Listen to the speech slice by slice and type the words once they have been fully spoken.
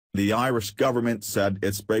The Irish government said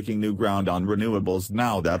it's breaking new ground on renewables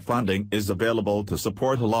now that funding is available to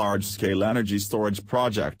support a large-scale energy storage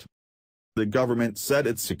project. The government said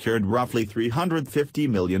it secured roughly $350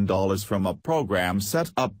 million from a program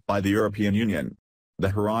set up by the European Union. The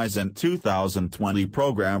Horizon 2020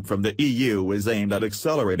 program from the EU is aimed at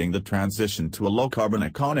accelerating the transition to a low-carbon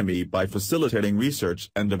economy by facilitating research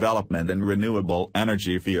and development in renewable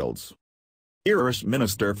energy fields. Irish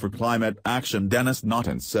Minister for Climate Action Denis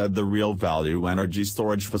Naughten said the RealValue energy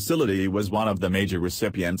storage facility was one of the major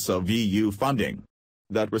recipients of EU funding.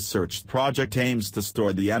 That research project aims to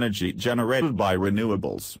store the energy generated by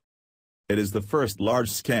renewables. It is the first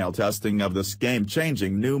large-scale testing of this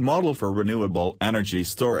game-changing new model for renewable energy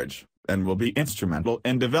storage, and will be instrumental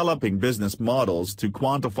in developing business models to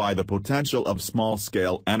quantify the potential of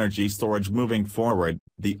small-scale energy storage moving forward,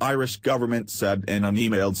 the Irish government said in an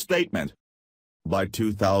emailed statement. By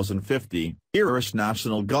 2050, Irish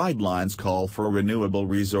national guidelines call for renewable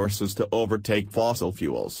resources to overtake fossil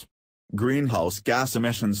fuels. Greenhouse gas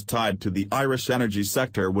emissions tied to the Irish energy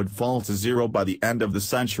sector would fall to zero by the end of the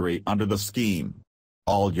century under the scheme.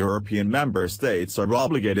 All European member states are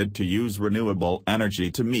obligated to use renewable energy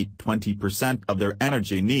to meet 20% of their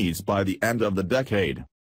energy needs by the end of the decade.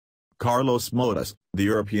 Carlos Moedas, the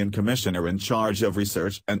European Commissioner in charge of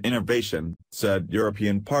research and innovation, said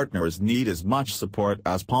European partners need as much support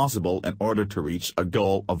as possible in order to reach a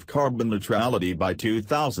goal of carbon neutrality by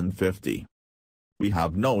 2050. We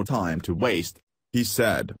have no time to waste, he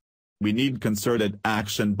said. We need concerted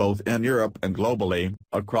action both in Europe and globally,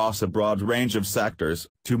 across a broad range of sectors,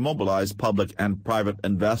 to mobilize public and private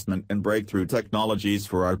investment in breakthrough technologies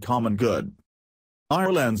for our common good.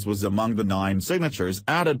 Ireland's was among the 9 signatures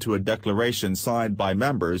added to a declaration signed by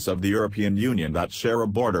members of the European Union that share a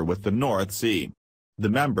border with the North Sea. The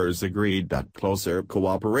members agreed that closer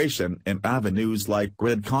cooperation in avenues like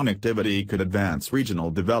grid connectivity could advance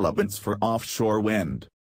regional developments for offshore wind,